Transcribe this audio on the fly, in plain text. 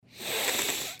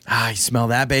You smell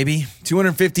that, baby?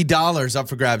 $250 up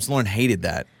for grabs. Lauren hated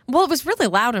that. Well, it was really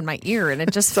loud in my ear, and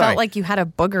it just felt like you had a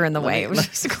booger in the way. It was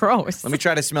just gross. Let me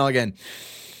try to smell again.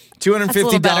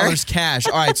 $250 cash.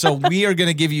 All right, so we are going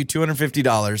to give you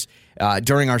 $250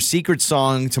 during our secret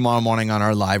song tomorrow morning on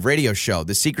our live radio show.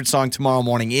 The secret song tomorrow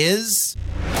morning is...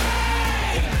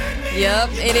 Yep,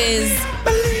 it is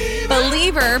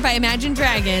Believer by Imagine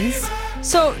Dragons.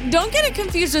 So don't get it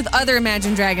confused with other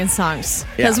Imagine Dragons songs,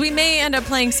 because we may end up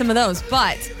playing some of those.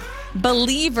 But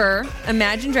Believer,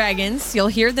 Imagine Dragons, you'll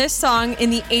hear this song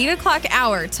in the 8 o'clock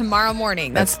hour tomorrow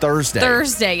morning. That's Thursday.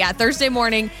 Thursday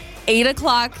morning, 8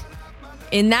 o'clock.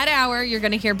 In that hour, you're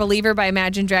going to hear Believer by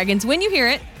Imagine Dragons. When you hear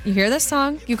it, you hear this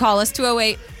song, you call us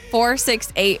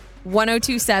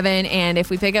 208-468-1027. And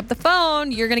if we pick up the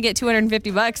phone, you're going to get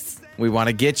 $250. We want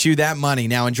to get you that money.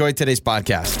 Now enjoy today's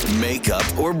podcast. Makeup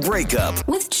or breakup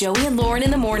with Joey and Lauren in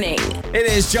the morning. It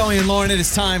is Joey and Lauren. It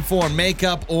is time for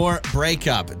Makeup or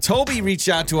Breakup. Toby reached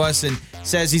out to us and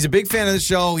says he's a big fan of the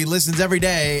show. He listens every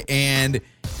day, and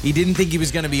he didn't think he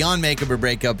was going to be on Makeup or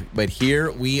Breakup, but here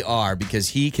we are because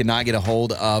he cannot get a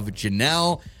hold of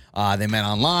Janelle. They met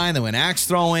online. They went axe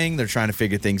throwing. They're trying to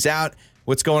figure things out.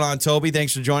 What's going on, Toby?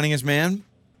 Thanks for joining us, man.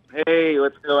 Hey,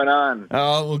 what's going on?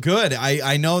 Oh, well, good.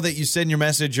 I know that you said in your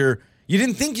message you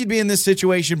didn't think you'd be in this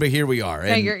situation, but here we are.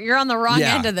 And you're on the wrong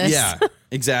end of this. Yeah,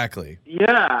 exactly. Yeah,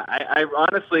 I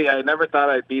honestly, I never thought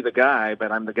I'd be the guy,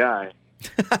 but I'm the guy.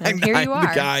 And here you are.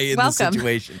 The guy in the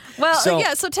situation. Well,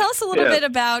 so tell us a little bit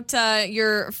about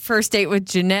your first date with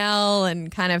Janelle and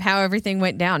kind of how everything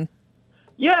went down.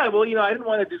 Yeah, well, I didn't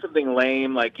want to do something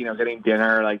lame like, getting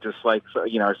dinner, like just like,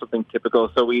 or something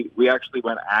typical. So we actually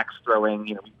went axe throwing.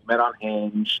 We met on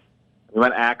Hinge. We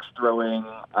went axe throwing.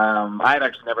 I had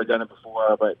actually never done it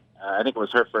before, but I think it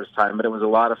was her first time. But it was a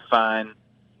lot of fun.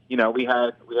 We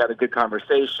had a good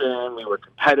conversation. We were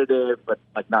competitive, but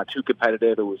like not too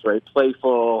competitive. It was very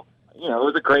playful. It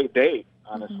was a great date,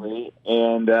 honestly.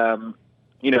 Mm-hmm.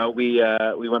 And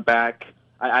we went back.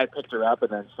 I picked her up,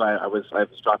 and then so I was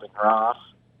dropping her off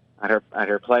at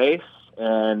her place,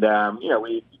 and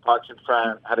we parked in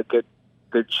front, had a good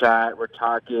chat. We're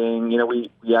talking.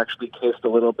 We actually kissed a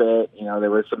little bit.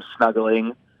 There was some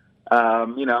snuggling. It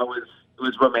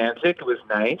was romantic. It was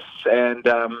nice, and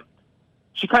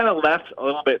she kind of left a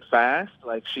little bit fast.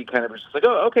 Like she kind of was just like,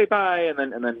 "Oh, okay, bye," and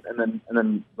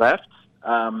then left.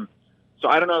 So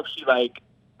I don't know if she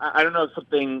I don't know if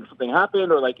something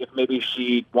happened, or like if maybe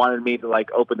she wanted me to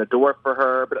like open the door for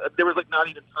her, but there was like not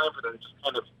even time for that. It just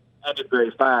kind of ended very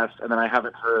fast, and then I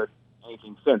haven't heard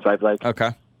anything since. I've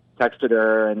texted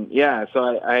her, and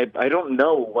so I don't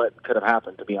know what could have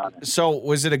happened, to be honest. So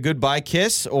was it a goodbye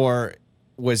kiss, or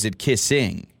was it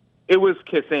kissing? It was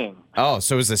kissing. Oh,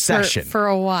 so it was a session. For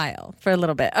a while. For a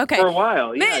little bit. Okay. For a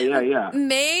while. Yeah.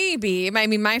 Maybe. I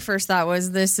mean, my first thought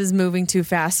was this is moving too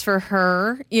fast for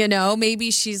her.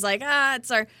 Maybe she's like, it's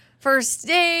our first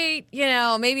date.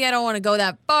 Maybe I don't want to go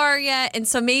that far yet. And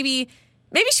so maybe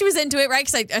she was into it, right?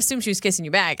 Because I assumed she was kissing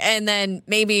you back. And then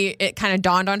maybe it kind of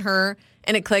dawned on her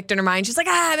and it clicked in her mind. She's like,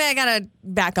 I got to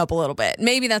back up a little bit.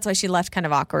 Maybe that's why she left kind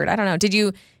of awkward. I don't know. Did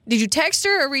you text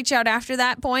her or reach out after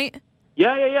that point?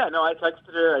 Yeah. No, I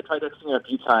texted her. I tried texting her a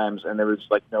few times, and there was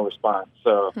like no response.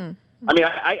 So, I mean,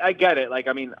 I get it. Like,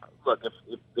 I mean, look,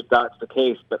 if that's the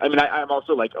case, but I mean, I'm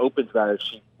also like open to that if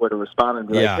she were to respond and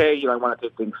be like, hey, I want to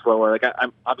take things slower. Like,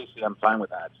 I'm fine with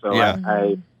that. So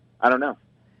I don't know.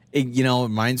 It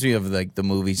reminds me of like the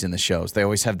movies and the shows. They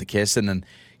always have the kiss, and then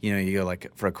you go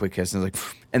like for a quick kiss, and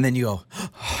and then you go,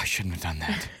 oh, I shouldn't have done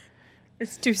that.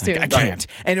 It's too soon. I can't.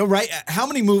 And how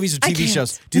many movies or TV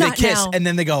shows do they kiss and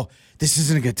then they go, this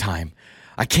isn't a good time.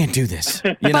 I can't do this.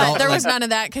 But there was none of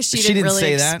that because she didn't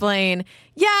really explain. That?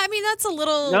 Yeah, I mean, that's a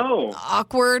little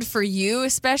awkward for you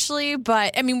especially.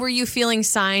 But, I mean, were you feeling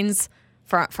signs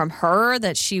from her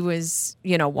that she was,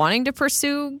 wanting to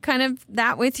pursue kind of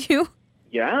that with you?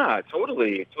 Yeah,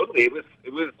 totally. It was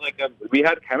like we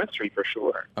had chemistry for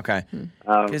sure. Okay,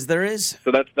 because there is.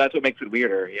 So that's what makes it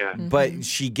weirder. Yeah, but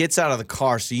she gets out of the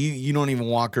car, so you don't even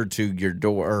walk her to your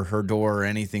door or her door or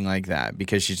anything like that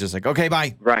because she's just like, okay,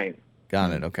 bye. Right.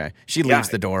 Got it. Okay. She leaves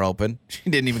the door open. She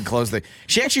didn't even close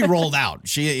she actually rolled out.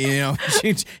 She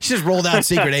just rolled out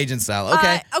secret agent style.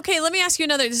 Okay. Okay. Let me ask you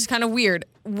another. This is kind of weird.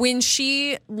 When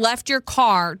she left your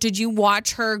car, did you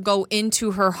watch her go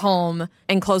into her home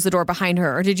and close the door behind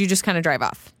her, or did you just kind of drive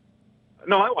off?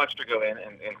 No, I watched her go in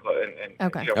and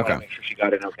make sure she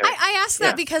got in okay. I ask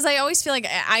that because I always feel like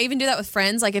I even do that with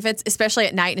friends. Like if it's especially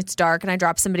at night and it's dark and I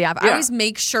drop somebody off, I always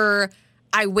make sure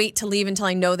I wait to leave until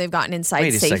I know they've gotten inside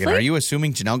Wait a safely. second. Are you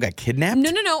assuming Janelle got kidnapped?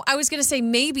 No. I was going to say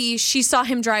maybe she saw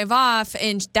him drive off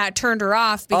and that turned her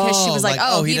off because she was like,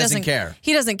 he doesn't care.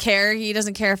 He doesn't care. He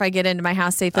doesn't care if I get into my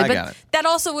house safely. I But got it. that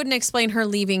also wouldn't explain her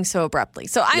leaving so abruptly.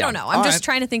 So I don't know. I'm All just right.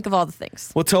 trying to think of all the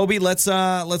things. Well, Toby, let's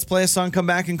play a song, come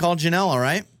back and call Janelle, all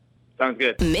right? Sounds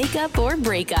good. Makeup or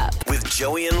breakup. With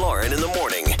Joey and Lauren in the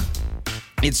morning.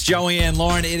 It's Joey and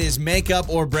Lauren. It is makeup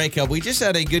or breakup. We just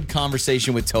had a good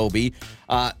conversation with Toby.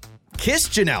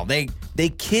 Kissed Janelle. They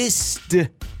kissed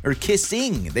or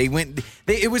kissing.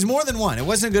 It was more than one. It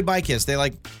wasn't a goodbye kiss.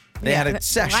 They had a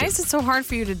session. Why is it so hard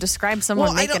for you to describe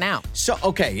someone making out? So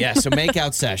make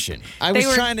out session. I They was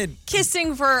were trying to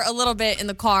kissing for a little bit in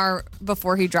the car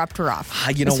before he dropped her off.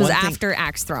 You know, this was one thing- after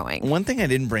axe throwing. One thing I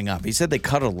didn't bring up, he said they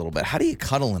cuddle a little bit. How do you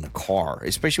cuddle in a car,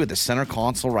 especially with the center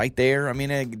console right there? I mean,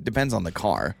 it depends on the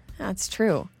car. That's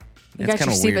true. You It's got your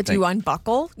kinda weird seatbelt. thing. You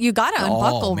unbuckle. You got to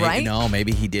unbuckle, maybe, right? No,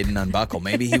 maybe he didn't unbuckle.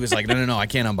 Maybe he was like, no, I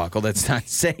can't unbuckle. That's not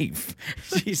safe.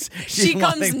 She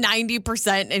comes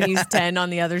 90% and he's 10 on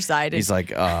the other side. He's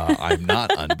like, I'm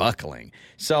not unbuckling.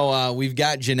 So we've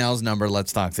got Janelle's number.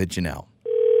 Let's talk to Janelle.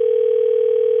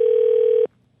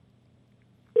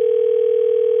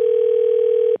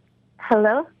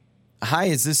 Hello? Hi,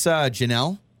 is this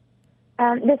Janelle?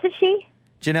 This is she.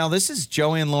 Janelle, this is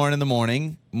Joey and Lauren in the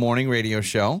morning radio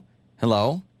show.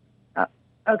 Hello.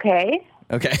 Okay.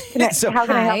 Okay. How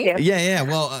can I help you? Yeah.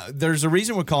 Well, there's a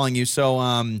reason we're calling you.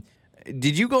 So,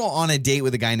 did you go on a date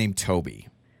with a guy named Toby?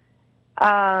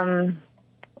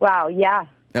 Wow, yeah.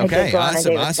 Okay, I did go on a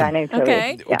date with a guy named Toby.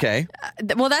 Okay. Yeah. Okay.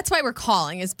 Well, that's why we're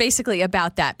calling. It's basically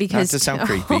about that because Not to sound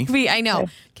creepy. Toby, I know,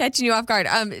 catching you off guard.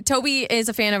 Toby is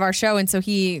a fan of our show, and so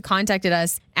he contacted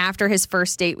us after his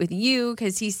first date with you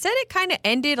because he said it kind of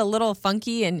ended a little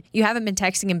funky, and you haven't been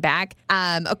texting him back.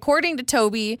 According to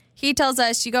Toby, he tells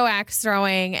us you go axe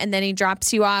throwing, and then he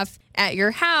drops you off at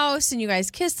your house, and you guys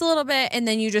kissed a little bit, and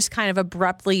then you just kind of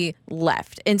abruptly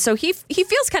left. And so he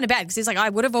feels kind of bad because he's like, I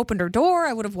would have opened her door,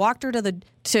 I would have walked her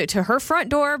to her front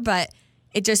door, but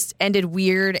it just ended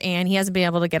weird, and he hasn't been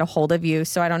able to get a hold of you.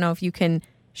 So I don't know if you can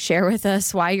share with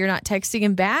us why you're not texting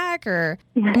him back, or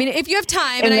I mean, if you have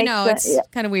time, and I know it's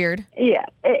kind of weird. Yeah,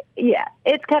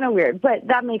 it's kind of weird, but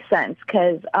that makes sense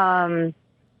because,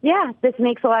 this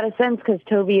makes a lot of sense because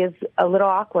Toby is a little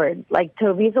awkward. Like,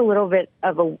 Toby's a little bit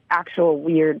of an actual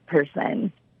weird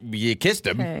person. You kissed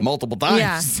him Okay. multiple times.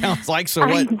 Yeah. Sounds like. So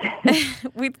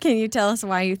what? Can you tell us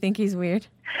why you think he's weird?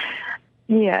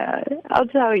 Yeah, I'll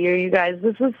tell you guys,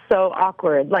 this was so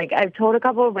awkward. Like, I've told a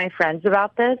couple of my friends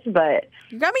about this, but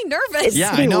You got me nervous.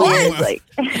 Yeah, I pretty know. weird. Like,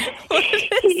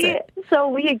 so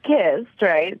we had kissed,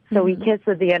 right? So we kissed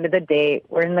at the end of the date.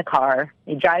 We're in the car.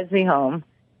 He drives me home.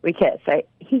 We kiss.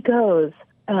 He goes,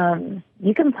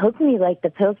 you can poke me like the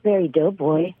Pillsbury Dough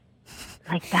Boy.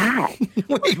 Like that.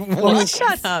 Wait, what?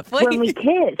 Shut up. When we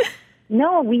kissed.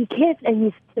 No, we kissed, and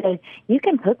he said, you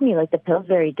can poke me like the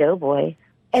Pillsbury Dough Boy.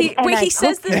 And He I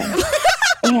says poked him. that.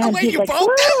 And Wait, he's you like,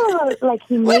 poked him? "Whoa," like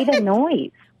he made a noise.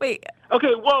 Wait,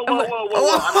 Okay, whoa.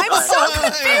 I'm so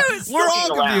confused. We're all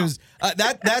Joking around. confused.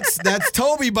 That's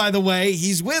Toby, by the way.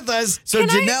 He's with us. So Can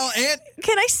I- Janelle and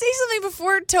Can I say something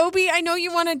before Toby? I know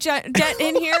you want to jet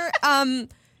in here.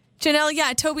 Janelle,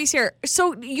 yeah, Toby's here.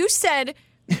 So you said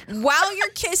while you're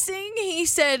kissing, he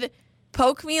said,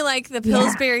 poke me like the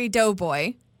Pillsbury Dough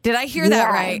Boy. Did I hear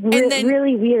that right? And then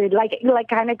really weird, like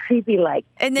kind of creepy, like.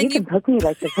 And then you can poke me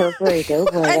like the Pillsbury Dough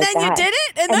Boy. And like then you that. did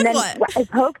it? And then what? I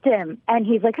poked him, and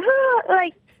he's like,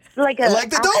 like a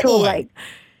Like the Dough actual Boy. like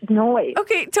noise.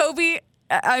 Okay, Toby,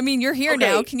 I mean, you're here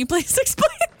now. Can you please explain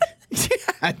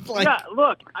that? like, Yeah,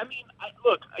 look, I mean,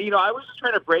 I was just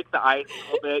trying to break the ice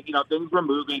a little bit. Things were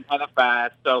moving kind of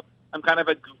fast, so I'm kind of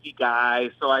a goofy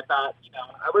guy. So I thought,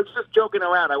 I was just joking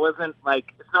around. I wasn't like,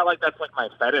 it's not like that's like my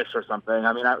fetish or something.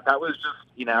 I mean, that was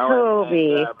just,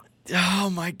 Toby. oh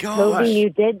my gosh. Toby, you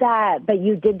did that, but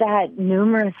you did that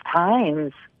numerous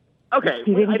times. Okay,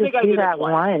 You didn't I think just I do did that it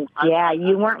twice. once. Yeah,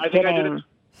 you weren't I think I did kidding. it.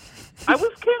 I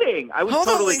was kidding. I was Hold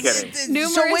totally on. kidding. So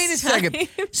Numerous wait a second. times.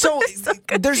 So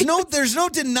there's no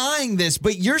denying this,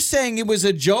 but you're saying it was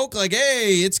a joke. Like,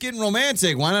 hey, it's getting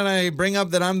romantic. Why don't I bring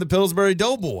up that I'm the Pillsbury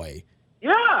Dough Boy?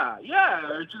 Yeah,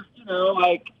 or just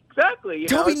like exactly.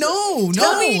 Toby, no,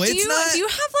 Toby, it's do not. you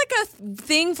have like a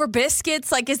thing for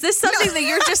biscuits? Like, is this something that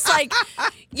you're just like,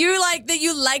 you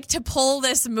like to pull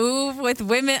this move with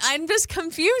women? I'm just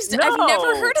confused. No. I've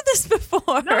never heard of this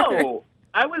before. No,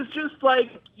 I was just like,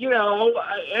 things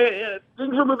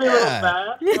were moving a little Yeah.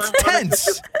 fast. It's so I wanted to tense.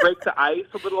 just break the ice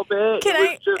a little bit. Can It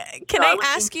I- was just, can I was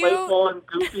ask being you- playful and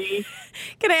goofy.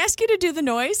 Can I ask you to do the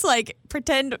noise? Like,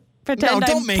 pretend No, I'm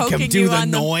don't make him poking do you the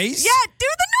on noise. Yeah, do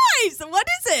the guys, what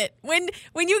is it?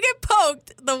 When you get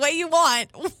poked the way you want,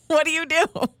 what do you do?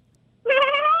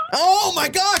 Oh my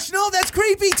gosh, no, that's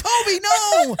creepy. Toby,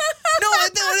 no.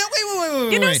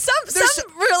 Wait. You know, some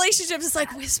relationships is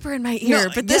like whisper in my ear,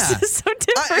 but this is so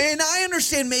different. And I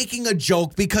understand making a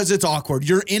joke because it's awkward.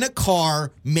 You're in a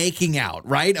car making out,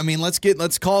 right? I mean, let's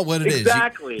call it what it is.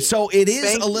 Exactly. So it is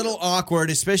Thank a little awkward,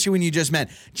 especially when you just met.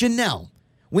 Janelle,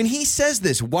 when he says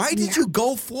this, why did you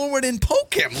go forward and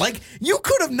poke him? Like, you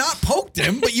could have not poked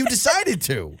him, but you decided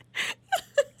to.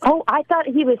 Oh, I thought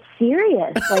he was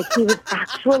serious. Like, he was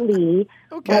actually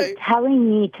like telling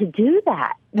me to do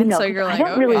that. You know, so you're like, I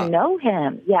don't really know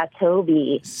him. Yeah,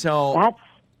 Toby. So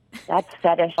that's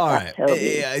fetish all stuff,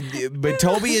 right. Toby. But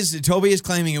Toby is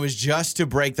claiming it was just to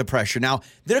break the pressure. Now,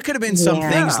 there could have been some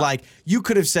things like, you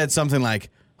could have said something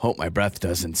like, hope my breath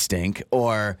doesn't stink,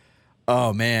 or,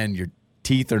 oh man, your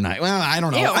teeth are not. Well, I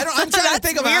don't know. I'm trying to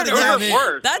think about it. Those are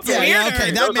worse. That's weird. weirder.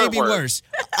 Okay, that Those may are be worse.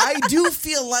 I do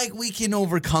feel like we can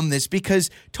overcome this because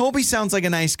Toby sounds like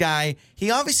a nice guy. He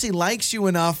obviously likes you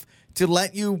enough to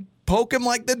let you poke him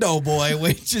like the doughboy,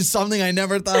 which is something I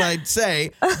never thought I'd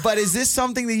say. But is this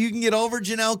something that you can get over,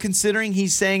 Janelle, considering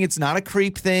he's saying it's not a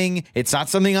creep thing? It's not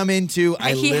something I'm into.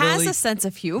 He has a sense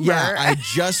of humor. Yeah, I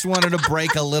just wanted to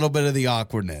break a little bit of the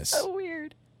awkwardness. So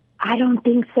weird. I don't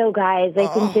think so, guys. I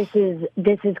think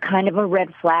this is kind of a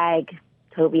red flag.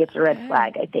 Toby, it's a red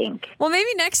flag, I think. Well, maybe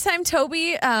next time,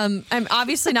 Toby, I'm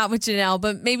obviously not with Janelle,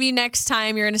 but maybe next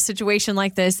time you're in a situation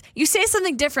like this, you say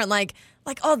something different, like,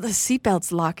 oh, the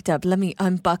seatbelt's locked up. Let me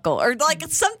unbuckle. Or like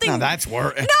something. No, that's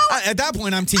worse. No. At that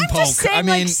point, I'm team I'm poke. just saying I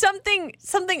mean, like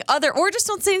something other, or just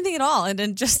don't say anything at all and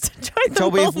then just enjoy the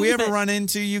Toby, moment. if we ever run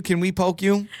into you, can we poke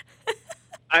you?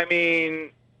 I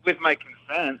mean, with my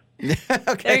consent.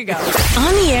 Okay. There you go.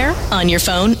 On the air, on your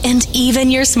phone, and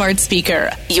even your smart speaker.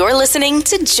 You're listening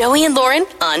to Joey and Lauren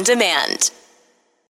on demand.